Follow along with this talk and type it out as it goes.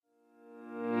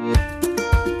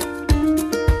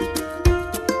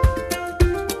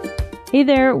Hey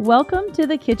there, welcome to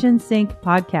the Kitchen Sink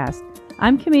Podcast.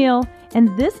 I'm Camille,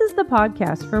 and this is the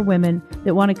podcast for women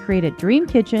that want to create a dream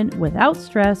kitchen without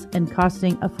stress and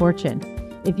costing a fortune.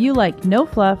 If you like no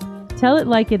fluff, tell it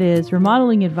like it is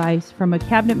remodeling advice from a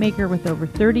cabinet maker with over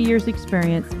 30 years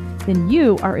experience, then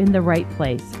you are in the right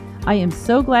place. I am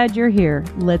so glad you're here.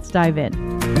 Let's dive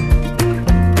in.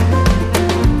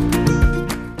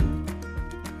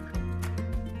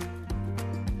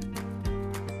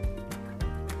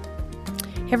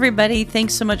 Hey everybody,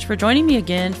 thanks so much for joining me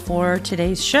again for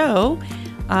today's show.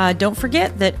 Don't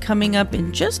forget that coming up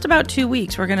in just about 2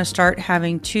 weeks, we're going to start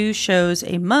having 2 shows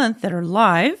a month that are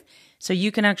live. So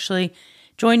you can actually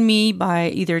join me by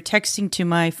either texting to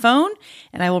my phone,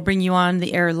 and I will bring you on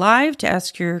the air live to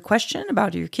ask your question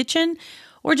about your kitchen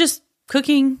or just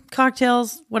cooking,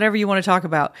 cocktails, whatever you want to talk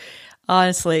about,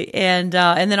 honestly. And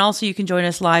then also you can join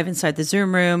us live inside the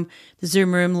Zoom room. The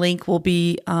Zoom room link will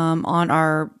be on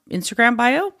our Instagram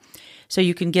bio. So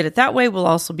you can get it that way. We'll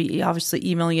also be obviously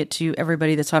emailing it to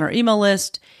everybody that's on our email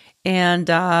list. And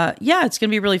it's going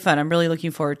to be really fun. I'm really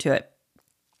looking forward to it.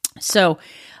 So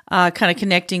kind of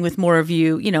connecting with more of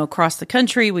you, across the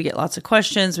country. We get lots of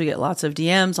questions. We get lots of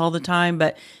DMs all the time.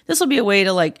 But this will be a way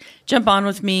to jump on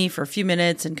with me for a few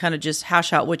minutes and kind of just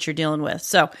hash out what you're dealing with.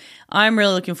 So I'm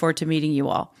really looking forward to meeting you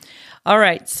all. All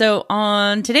right. So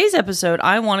on today's episode,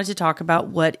 I wanted to talk about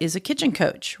what is a kitchen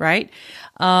coach, right?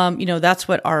 That's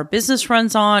what our business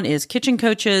runs on is kitchen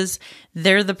coaches.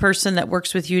 They're the person that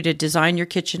works with you to design your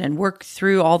kitchen and work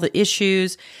through all the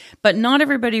issues. But not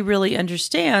everybody really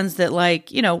understands that,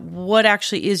 what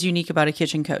actually is unique about a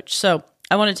kitchen coach. So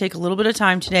I want to take a little bit of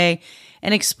time today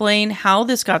and explain how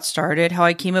this got started, how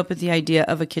I came up with the idea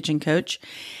of a kitchen coach.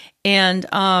 And,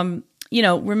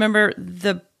 remember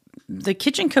the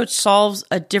kitchen coach solves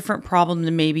a different problem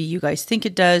than maybe you guys think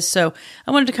it does. So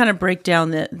I wanted to kind of break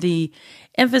down the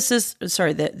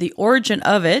origin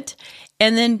of it,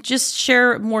 and then just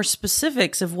share more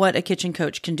specifics of what a kitchen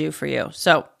coach can do for you.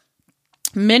 So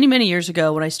many, many years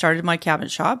ago when I started my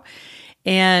cabinet shop,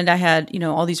 and I had,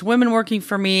 all these women working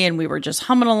for me, and we were just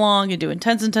humming along and doing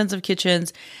tons and tons of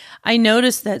kitchens, I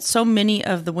noticed that so many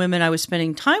of the women I was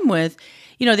spending time with,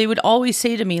 they would always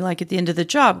say to me, at the end of the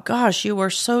job, gosh, you are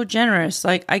so generous.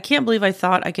 I can't believe I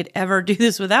thought I could ever do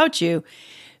this without you,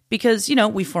 because,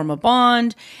 we form a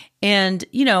bond. And,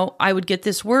 I would get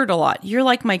this word a lot. You're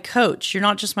like my coach. You're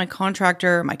not just my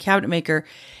contractor, my cabinet maker.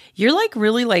 You're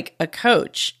really like a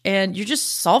coach, and you're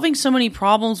just solving so many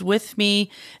problems with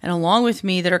me and along with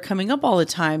me that are coming up all the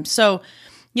time. So,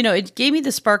 it gave me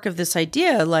the spark of this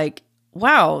idea,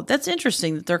 wow, that's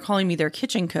interesting that they're calling me their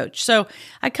kitchen coach. So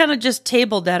I kind of just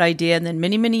tabled that idea. And then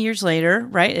many, many years later,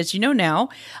 right, as you know now,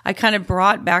 I kind of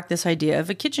brought back this idea of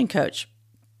a kitchen coach.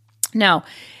 Now,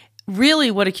 really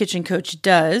what a kitchen coach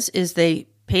does is they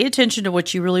pay attention to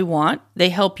what you really want. They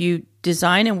help you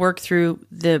design and work through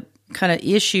the kind of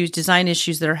design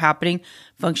issues that are happening,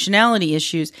 functionality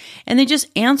issues, and they just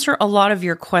answer a lot of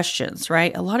your questions,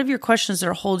 right? A lot of your questions that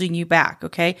are holding you back,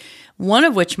 okay? One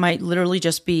of which might literally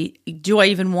just be, do I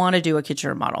even want to do a kitchen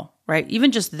remodel, right?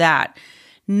 Even just that,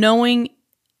 knowing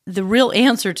the real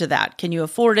answer to that. Can you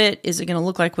afford it? Is it going to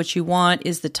look like what you want?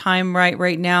 Is the time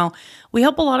right now? We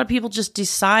help a lot of people just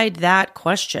decide that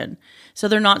question, so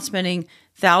they're not spending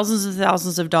thousands and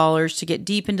thousands of dollars to get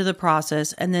deep into the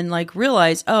process and then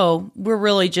realize, oh, we're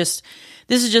really this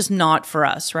is just not for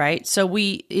us, right? So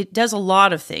it does a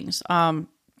lot of things.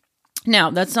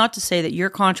 Now, that's not to say that your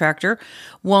contractor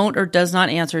won't or does not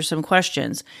answer some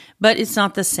questions, but it's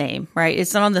not the same, right?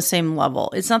 It's not on the same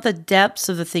level. It's not the depths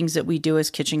of the things that we do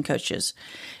as kitchen coaches.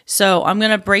 So I'm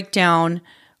going to break down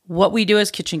what we do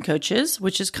as kitchen coaches,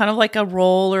 which is kind of like a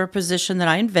role or a position that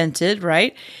I invented,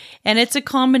 right? And it's a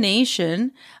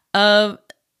combination of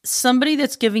somebody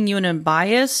that's giving you an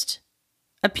unbiased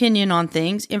opinion on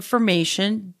things,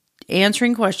 information,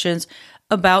 answering questions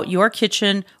about your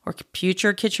kitchen or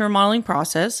future kitchen remodeling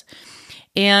process.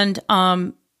 And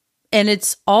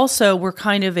it's also, we're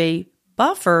kind of a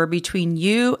buffer between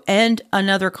you and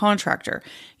another contractor,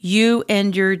 you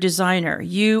and your designer,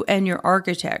 you and your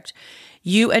architect,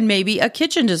 you and maybe a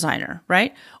kitchen designer,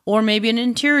 right? Or maybe an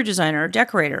interior designer or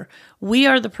decorator. We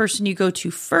are the person you go to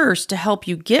first to help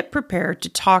you get prepared to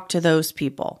talk to those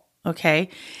people, okay?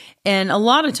 And a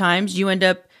lot of times you end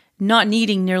up not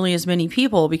needing nearly as many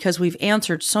people because we've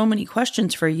answered so many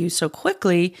questions for you so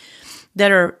quickly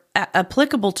that are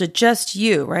applicable to just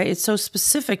you, right? It's so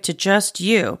specific to just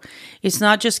you. It's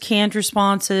not just canned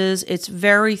responses. It's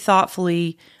very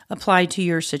thoughtfully applied to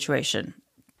your situation.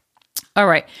 All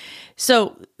right.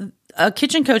 So a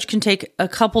kitchen coach can take a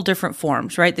couple different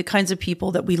forms, right? The kinds of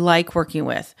people that we like working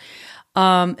with.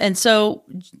 And so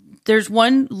there's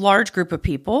one large group of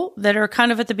people that are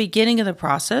kind of at the beginning of the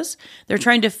process. They're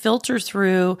trying to filter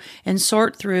through and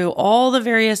sort through all the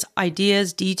various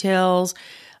ideas, details,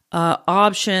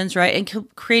 options, right?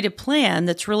 And create a plan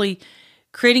that's really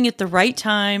creating at the right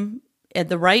time, in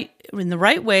the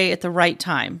right way, at the right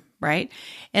time, right?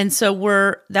 And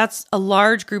so that's a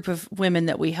large group of women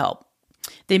that we help.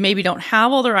 They maybe don't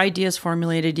have all their ideas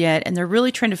formulated yet, and they're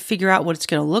really trying to figure out what it's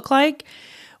going to look like,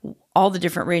 all the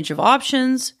different range of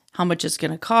options, how much it's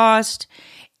going to cost,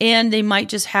 and they might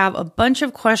just have a bunch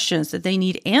of questions that they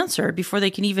need answered before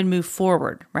they can even move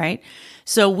forward, right?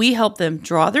 So we help them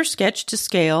draw their sketch to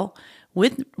scale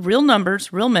with real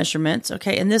numbers, real measurements,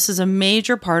 okay? And this is a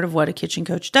major part of what a kitchen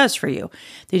coach does for you.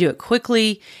 They do it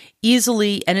quickly,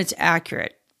 easily, and it's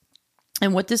accurate.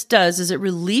 And what this does is it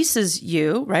releases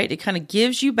you, right? It kind of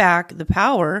gives you back the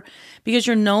power because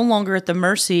you're no longer at the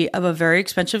mercy of a very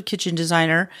expensive kitchen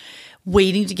designer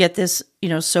waiting to get this,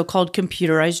 so-called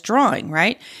computerized drawing,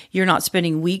 right? You're not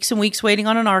spending weeks and weeks waiting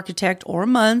on an architect or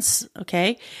months,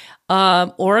 okay?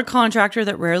 Or a contractor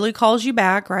that rarely calls you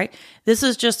back, right? This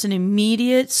is just an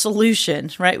immediate solution,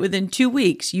 right? Within 2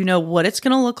 weeks, you know what it's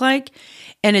going to look like,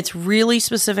 and it's really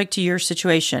specific to your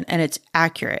situation, and it's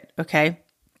accurate, okay?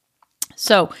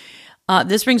 So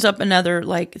this brings up another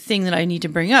thing that I need to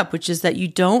bring up, which is that you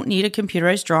don't need a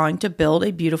computerized drawing to build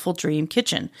a beautiful dream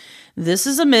kitchen. This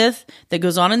is a myth that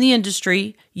goes on in the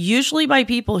industry, usually by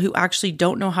people who actually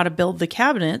don't know how to build the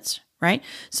cabinets, right?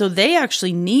 So they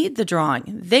actually need the drawing.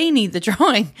 They need the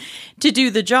drawing to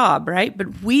do the job, right?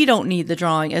 But we don't need the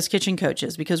drawing as kitchen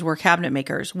coaches because we're cabinet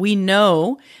makers. We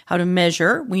know how to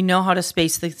measure. We know how to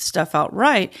space the stuff out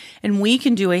right. And we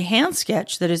can do a hand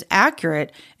sketch that is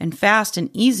accurate and fast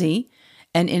and easy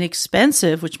and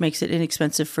inexpensive, which makes it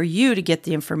inexpensive for you to get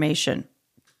the information.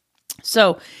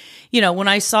 So, when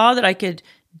I saw that I could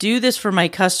do this for my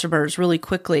customers really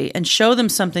quickly and show them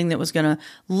something that was going to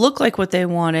look like what they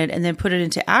wanted and then put it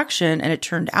into action and it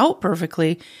turned out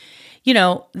perfectly,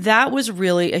 that was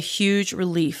really a huge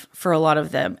relief for a lot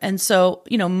of them. And so,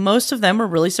 most of them were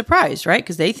really surprised, right?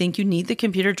 Because they think you need the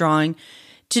computer drawing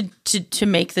to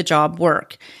make the job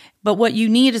work. But what you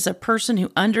need is a person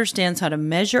who understands how to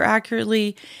measure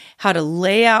accurately,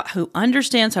 who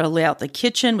understands how to lay out the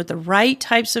kitchen with the right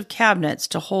types of cabinets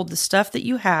to hold the stuff that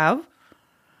you have,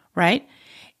 right?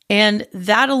 And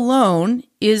that alone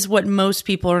is what most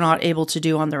people are not able to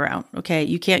do on their own, okay?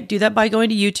 You can't do that by going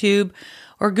to YouTube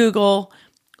or Google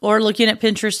or looking at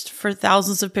Pinterest for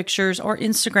thousands of pictures or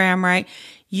Instagram, right?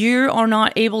 You are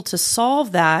not able to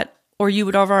solve that or you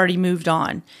would have already moved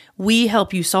on. We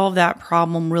help you solve that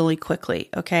problem really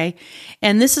quickly, okay?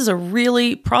 And this is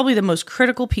probably the most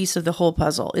critical piece of the whole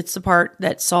puzzle. It's the part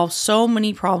that solves so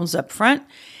many problems up front.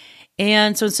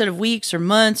 And so instead of weeks or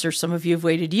months, or some of you have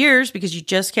waited years because you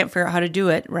just can't figure out how to do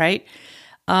it, right?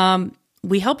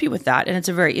 We help you with that. And it's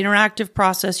a very interactive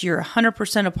process. You're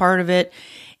 100% a part of it.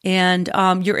 And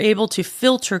you're able to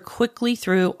filter quickly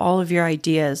through all of your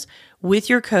ideas with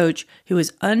your coach who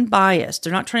is unbiased.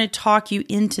 They're not trying to talk you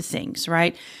into things,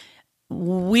 right?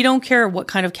 We don't care what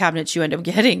kind of cabinets you end up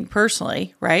getting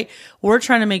personally, right? We're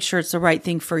trying to make sure it's the right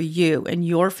thing for you and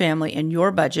your family and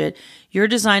your budget, your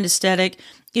design aesthetic.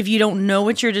 If you don't know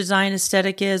what your design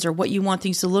aesthetic is or what you want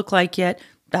things to look like yet,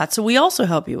 that's what we also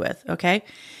help you with, okay?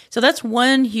 So that's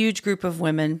one huge group of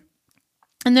women.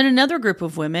 And then another group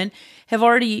of women have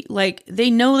already, they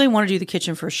know they want to do the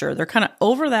kitchen for sure. They're kind of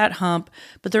over that hump,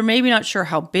 but they're maybe not sure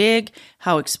how big,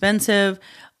 how expensive.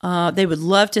 They would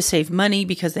love to save money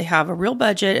because they have a real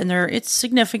budget and it's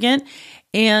significant.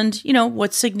 And,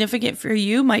 what's significant for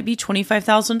you might be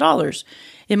 $25,000.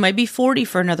 It might be $40,000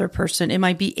 for another person. It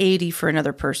might be $80,000 for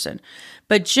another person.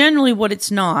 But generally what it's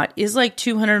not is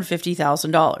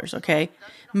 $250,000, okay?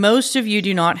 Most of you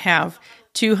do not have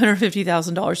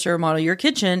 $250,000 to remodel your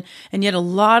kitchen. And yet a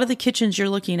lot of the kitchens you're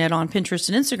looking at on Pinterest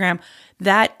and Instagram,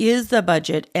 that is the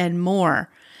budget and more.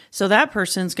 So that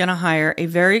person's going to hire a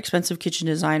very expensive kitchen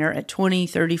designer at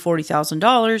 $20,000, $30,000,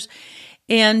 $40,000.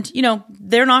 And,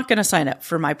 they're not going to sign up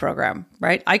for my program,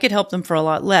 right? I could help them for a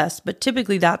lot less, but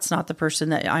typically that's not the person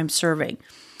that I'm serving.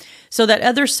 So that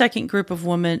other second group of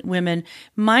women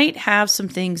might have some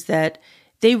things that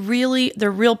they're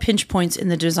real pinch points in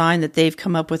the design that they've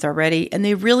come up with already. And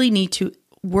they really need to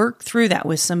work through that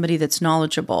with somebody that's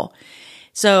knowledgeable.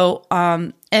 So,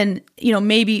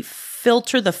 maybe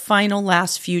filter the final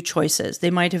last few choices. They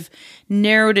might have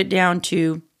narrowed it down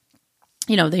to,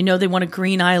 they know they want a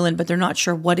green island, but they're not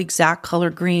sure what exact color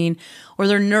green, or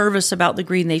they're nervous about the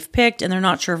green they've picked and they're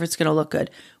not sure if it's going to look good.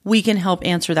 We can help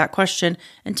answer that question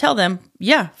and tell them,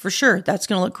 yeah, for sure, that's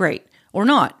going to look great, or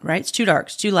not, right? It's too dark,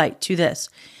 it's too light, too this.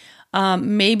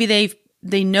 Maybe they've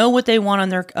they know what they want on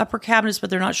their upper cabinets, but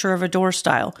they're not sure of a door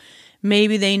style.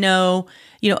 Maybe they know,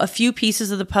 a few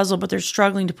pieces of the puzzle, but they're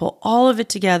struggling to pull all of it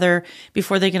together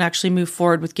before they can actually move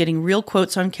forward with getting real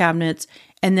quotes on cabinets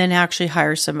and then actually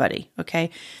hire somebody.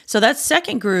 Okay. So that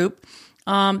second group,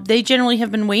 they generally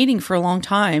have been waiting for a long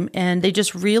time and they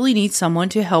just really need someone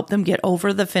to help them get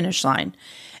over the finish line.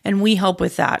 And we help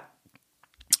with that.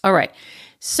 All right.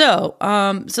 So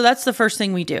that's the first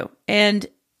thing we do. And,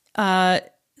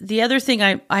 the other thing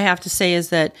I have to say is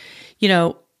that,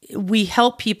 we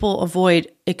help people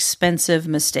avoid expensive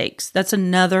mistakes. That's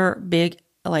another big,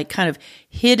 kind of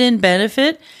hidden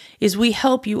benefit is we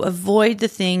help you avoid the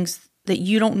things that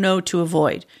you don't know to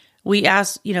avoid. We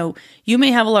ask, you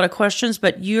may have a lot of questions,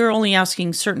 but you're only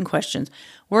asking certain questions.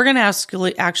 We're going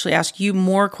to actually ask you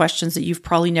more questions that you've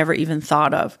probably never even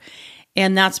thought of.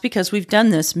 And that's because we've done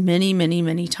this many, many,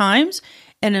 many times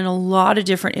and in a lot of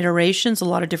different iterations, a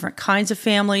lot of different kinds of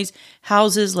families,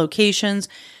 houses, locations.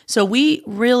 So we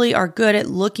really are good at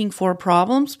looking for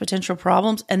problems, potential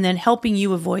problems, and then helping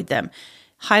you avoid them,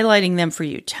 highlighting them for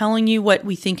you, telling you what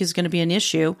we think is going to be an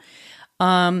issue,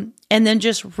 and then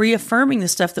just reaffirming the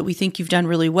stuff that we think you've done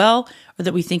really well or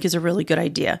that we think is a really good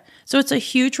idea. So it's a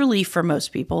huge relief for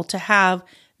most people to have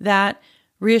that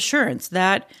reassurance,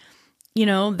 that,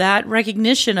 that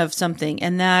recognition of something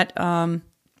and that,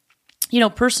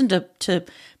 person to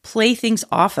play things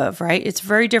off of, right? It's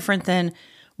very different than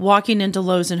walking into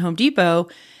Lowe's and Home Depot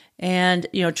and,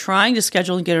 trying to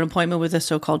schedule and get an appointment with a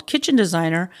so-called kitchen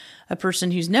designer, a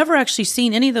person who's never actually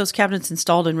seen any of those cabinets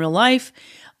installed in real life.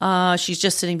 She's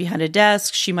just sitting behind a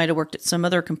desk. She might have worked at some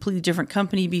other completely different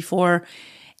company before.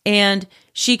 And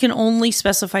she can only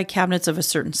specify cabinets of a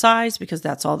certain size because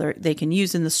that's all they can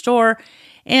use in the store.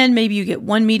 And maybe you get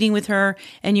one meeting with her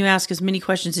and you ask as many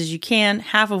questions as you can,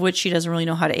 half of which she doesn't really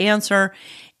know how to answer.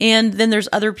 And then there's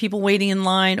other people waiting in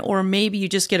line, or maybe you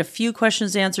just get a few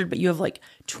questions answered, but you have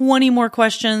 20 more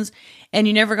questions and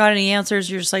you never got any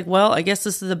answers. You're just like, well, I guess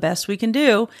this is the best we can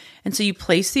do. And so you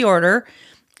place the order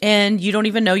and you don't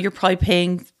even know you're probably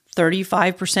paying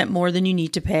 35% more than you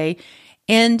need to pay.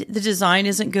 And the design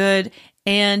isn't good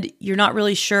and you're not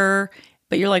really sure,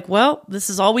 but you're like, well, this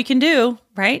is all we can do,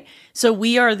 right? So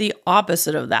we are the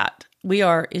opposite of that. We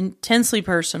are intensely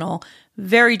personal,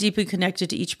 very deeply connected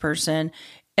to each person.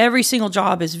 Every single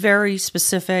job is very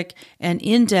specific and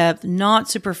in-depth, not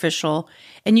superficial,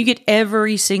 and you get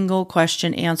every single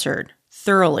question answered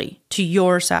thoroughly to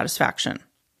your satisfaction.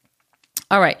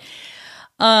 All right.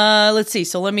 Let's see.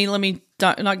 So let me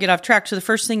not get off track. So the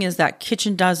first thing is that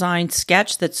kitchen design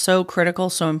sketch that's so critical,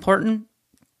 so important.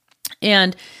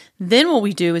 And then what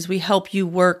we do is we help you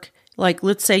work,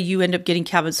 let's say you end up getting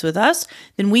cabinets with us,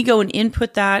 then we go and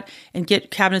input that and get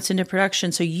cabinets into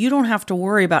production so you don't have to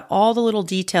worry about all the little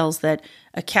details that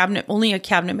only a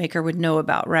cabinet maker would know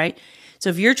about, right? So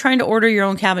if you're trying to order your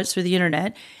own cabinets through the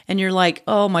internet and you're like,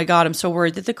 oh my God, I'm so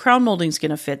worried that the crown molding's going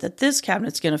to fit, that this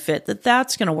cabinet's going to fit,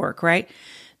 that's going to work, right?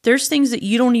 There's things that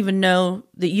you don't even know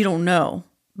that you don't know.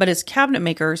 But as cabinet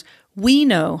makers, we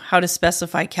know how to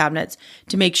specify cabinets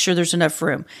to make sure there's enough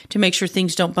room, to make sure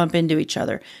things don't bump into each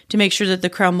other, to make sure that the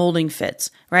crown molding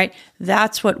fits, right?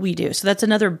 That's what we do. So that's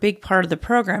another big part of the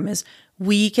program is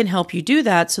we can help you do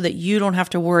that so that you don't have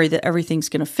to worry that everything's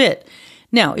going to fit.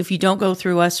 Now, if you don't go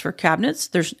through us for cabinets,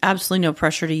 there's absolutely no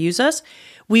pressure to use us.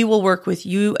 We will work with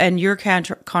you and your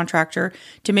contractor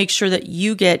to make sure that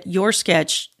you get your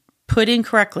sketch put in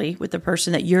correctly with the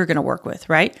person that you're going to work with,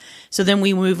 right? So then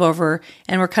we move over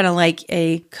and we're kind of like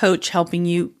a coach helping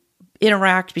you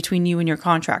interact between you and your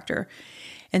contractor.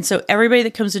 And so everybody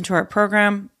that comes into our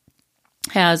program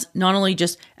has not only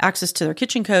just access to their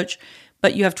kitchen coach,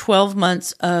 but you have 12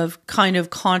 months of kind of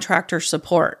contractor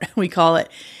support, we call it.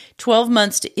 12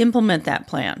 months to implement that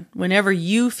plan whenever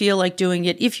you feel like doing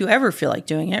it, if you ever feel like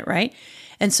doing it, right?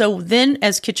 And so then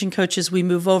as kitchen coaches, we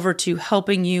move over to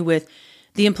helping you with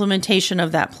the implementation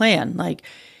of that plan, like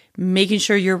making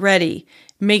sure you're ready,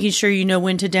 making sure you know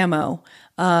when to demo,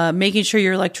 making sure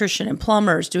your electrician and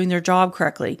plumber is doing their job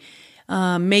correctly,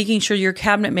 making sure your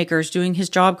cabinet maker is doing his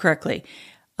job correctly,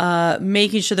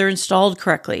 making sure they're installed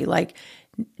correctly, like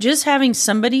just having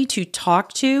somebody to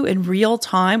talk to in real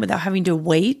time without having to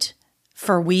wait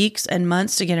for weeks and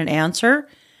months to get an answer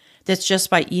that's just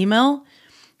by email,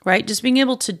 right? Just being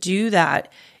able to do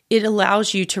that, it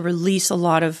allows you to release a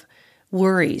lot of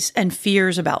worries and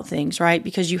fears about things, right?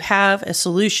 Because you have a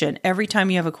solution. Every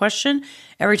time you have a question,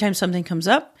 every time something comes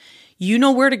up, you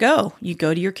know where to go. You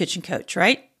go to your kitchen coach,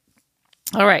 right?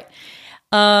 All right.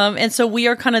 And so we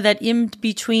are kind of that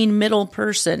in-between middle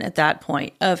person at that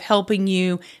point of helping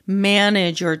you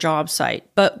manage your job site,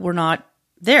 but we're not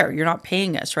there. You're not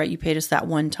paying us, right? You paid us that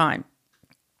one time.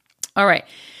 All right.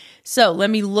 So let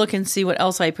me look and see what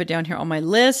else I put down here on my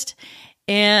list.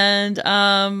 And,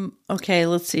 okay,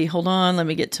 let's see. Hold on. Let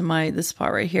me get to this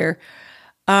part right here.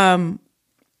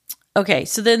 Okay.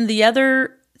 So then the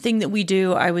other thing that we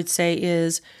do, I would say,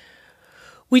 is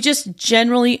we just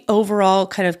generally overall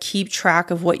kind of keep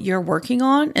track of what you're working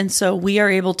on. And so we are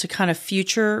able to kind of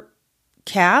future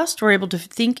cast. We're able to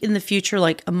think in the future,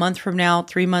 like a month from now,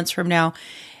 3 months from now,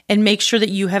 and make sure that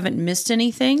you haven't missed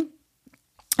anything.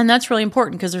 And that's really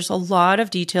important because there's a lot of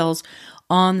details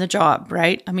on the job,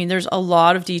 right? I mean, there's a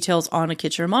lot of details on a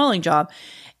kitchen remodeling job.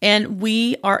 And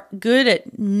we are good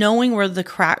at knowing where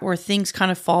things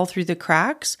kind of fall through the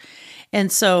cracks.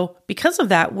 And so because of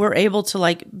that, we're able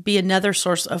to be another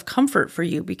source of comfort for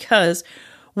you because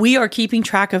we are keeping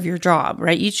track of your job,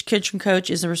 right? Each kitchen coach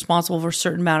is responsible for a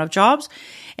certain amount of jobs.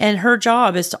 And her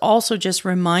job is to also just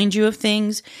remind you of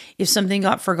things. If something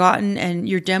got forgotten and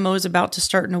your demo is about to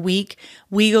start in a week,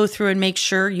 we go through and make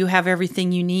sure you have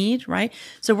everything you need, right?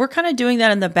 So we're kind of doing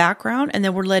that in the background. And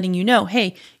then we're letting you know,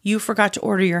 hey, you forgot to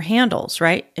order your handles,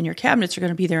 right? And your cabinets are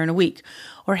going to be there in a week.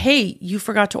 Or, hey, you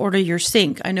forgot to order your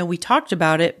sink. I know we talked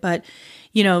about it, but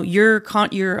your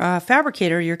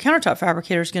fabricator, your countertop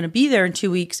fabricator is going to be there in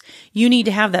 2 weeks. You need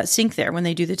to have that sink there when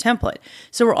they do the template.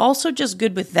 So we're also just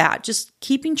good with that, just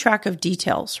keeping track of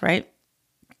details, right?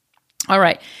 All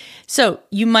right. So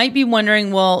you might be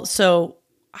wondering, well, so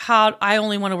how I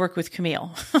only want to work with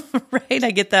Camille, right?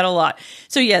 I get that a lot.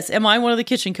 So yes, am I one of the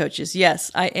kitchen coaches? Yes,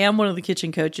 I am one of the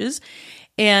kitchen coaches.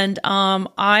 And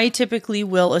I typically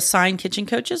will assign kitchen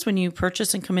coaches when you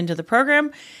purchase and come into the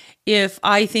program. If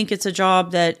I think it's a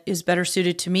job that is better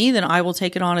suited to me, then I will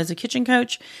take it on as a kitchen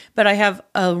coach. But I have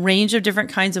a range of different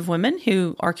kinds of women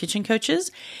who are kitchen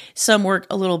coaches. Some are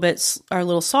a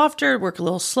little softer, work a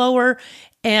little slower.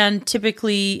 And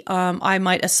typically, I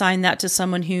might assign that to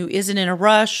someone who isn't in a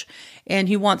rush and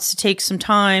who wants to take some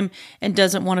time and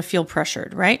doesn't want to feel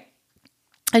pressured, right?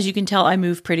 As you can tell, I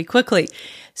move pretty quickly.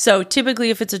 So typically,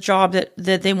 if it's a job that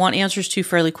they want answers to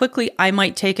fairly quickly, I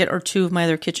might take it, or two of my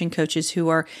other kitchen coaches who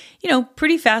are,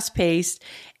 pretty fast paced.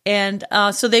 And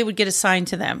so they would get assigned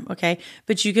to them. Okay.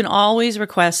 But you can always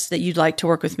request that you'd like to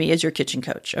work with me as your kitchen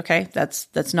coach. Okay.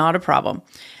 That's not a problem.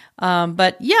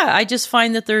 But yeah, I just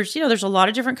find that there's a lot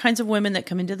of different kinds of women that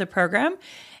come into the program.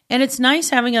 And it's nice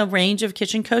having a range of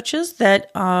kitchen coaches that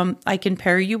I can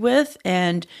pair you with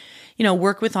and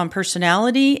work with on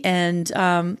personality. And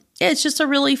it's just a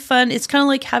really fun, it's kind of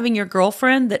like having your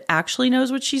girlfriend that actually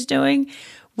knows what she's doing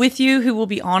with you, who will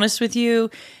be honest with you,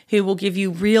 who will give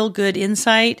you real good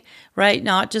insight, right?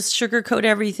 Not just sugarcoat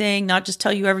everything, not just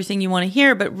tell you everything you want to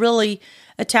hear, but really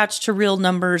attached to real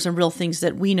numbers and real things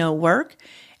that we know work.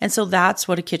 And so that's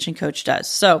what a kitchen coach does.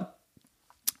 So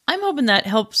I'm hoping that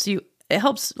helps you. It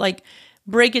helps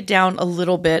break it down a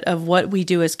little bit of what we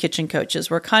do as kitchen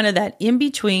coaches. We're kind of that in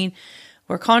between.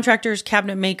 We're contractors,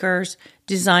 cabinet makers,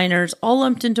 designers, all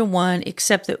lumped into one,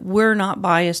 except that we're not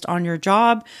biased on your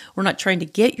job. We're not trying to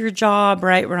get your job,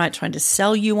 right? We're not trying to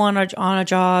sell you on a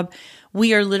job.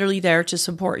 We are literally there to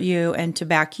support you and to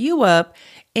back you up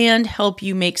and help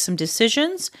you make some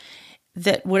decisions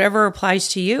that whatever applies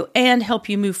to you, and help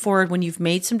you move forward when you've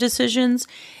made some decisions,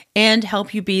 and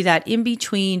help you be that in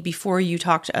between before you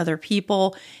talk to other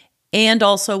people. And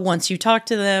also once you talk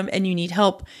to them and you need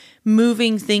help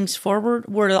moving things forward,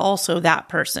 we're also that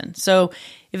person. So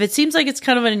if it seems like it's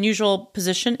kind of an unusual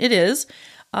position, it is.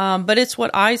 But it's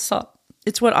what I saw.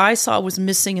 It's what I saw was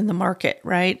missing in the market,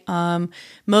 right?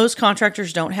 Most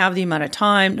contractors don't have the amount of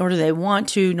time, nor do they want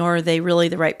to, nor are they really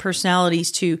the right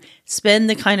personalities to spend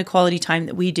the kind of quality time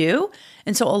that we do.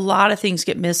 And so a lot of things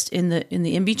get missed in the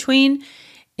in-between.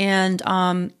 And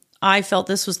I felt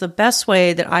this was the best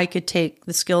way that I could take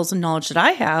the skills and knowledge that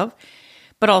I have,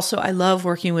 but also I love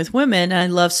working with women and I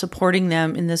love supporting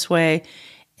them in this way.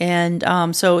 And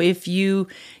so if you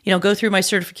go through my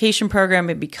certification program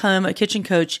and become a kitchen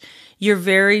coach, you're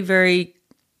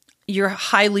you're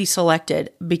highly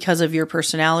selected because of your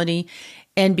personality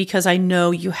and because I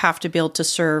know you have to be able to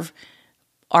serve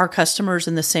our customers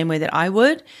in the same way that I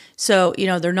would. So,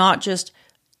 they're not just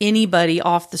anybody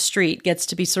off the street gets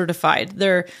to be certified.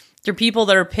 They're people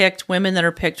that are picked, women that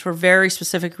are picked for very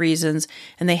specific reasons,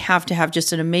 and they have to have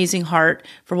just an amazing heart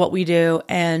for what we do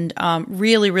and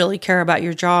really, really care about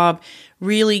your job,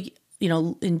 really,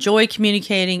 enjoy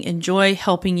communicating, enjoy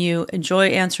helping you, enjoy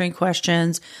answering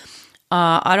questions.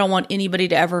 I don't want anybody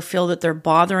to ever feel that they're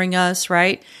bothering us,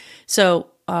 right? So,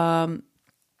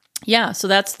 so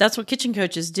that's what kitchen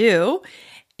coaches do.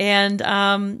 And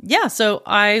so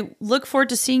I look forward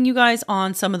to seeing you guys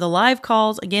on some of the live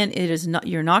calls. Again,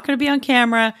 you're not going to be on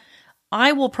camera.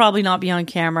 I will probably not be on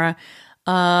camera.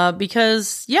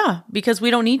 because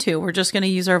we don't need to. We're just going to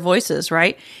use our voices,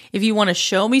 right? If you want to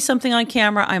show me something on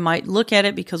camera, I might look at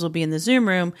it because we'll be in the Zoom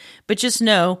room, but just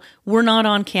know we're not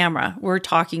on camera. We're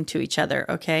talking to each other.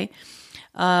 Okay.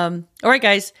 All right,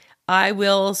 guys, I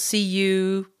will see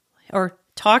you or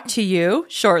talk to you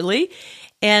shortly.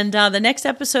 And the next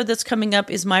episode that's coming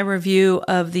up is my review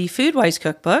of the Foodwise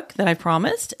cookbook that I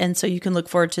promised. And so you can look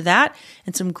forward to that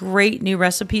and some great new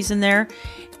recipes in there.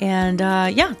 And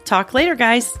talk later,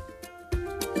 guys.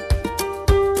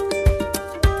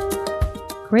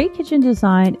 Great kitchen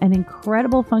design and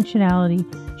incredible functionality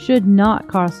should not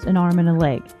cost an arm and a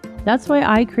leg. That's why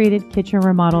I created Kitchen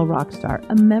Remodel Rockstar,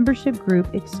 a membership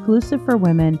group exclusive for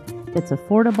women that's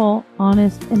affordable,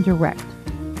 honest, and direct.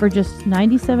 For just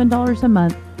 $97 a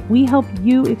month, we help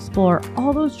you explore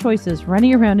all those choices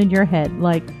running around in your head,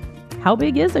 like how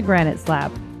big is a granite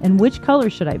slab and which color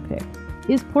should I pick?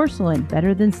 Is porcelain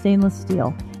better than stainless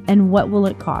steel? And what will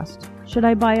it cost? Should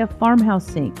I buy a farmhouse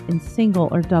sink in single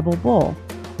or double bowl?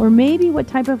 Or maybe what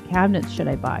type of cabinets should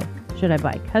I buy? Should I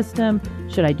buy custom?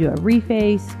 Should I do a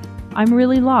reface? I'm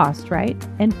really lost, right?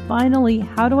 And finally,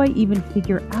 how do I even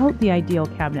figure out the ideal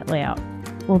cabinet layout?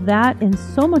 Well, that and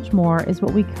so much more is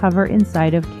what we cover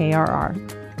inside of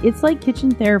KRR. It's like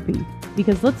kitchen therapy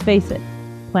because let's face it,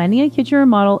 planning a kitchen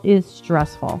remodel is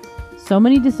stressful. So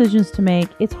many decisions to make,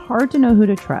 it's hard to know who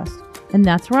to trust. And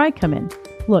that's where I come in.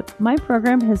 Look, my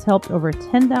program has helped over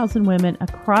 10,000 women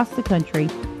across the country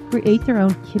create their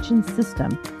own kitchen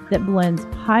system that blends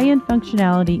high-end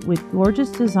functionality with gorgeous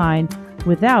design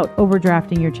without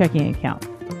overdrafting your checking account.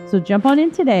 So jump on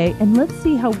in today and let's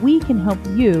see how we can help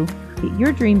you get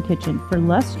your dream kitchen for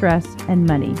less stress and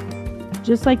money.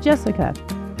 Just like Jessica.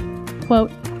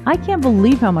 Quote, I can't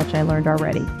believe how much I learned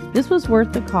already. This was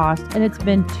worth the cost and it's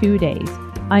been 2 days.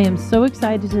 I am so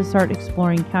excited to start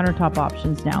exploring countertop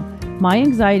options now. My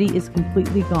anxiety is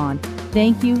completely gone.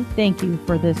 Thank you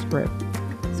for this group.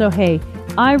 So hey,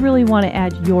 I really want to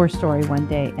add your story one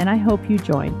day and I hope you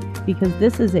join because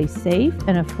this is a safe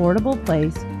and affordable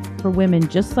place for women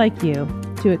just like you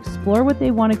to explore what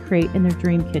they want to create in their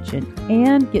dream kitchen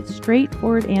and get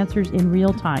straightforward answers in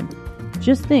real time.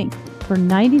 Just think, for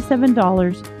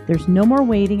 $97, there's no more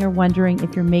waiting or wondering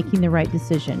if you're making the right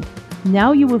decision.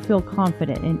 Now you will feel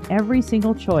confident in every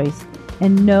single choice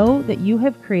and know that you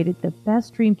have created the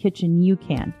best dream kitchen you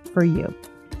can for you.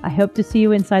 I hope to see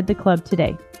you inside the club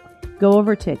today. Go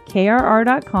over to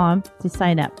krr.com to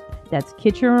sign up. That's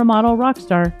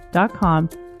kitchenremodelrockstar.com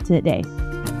today.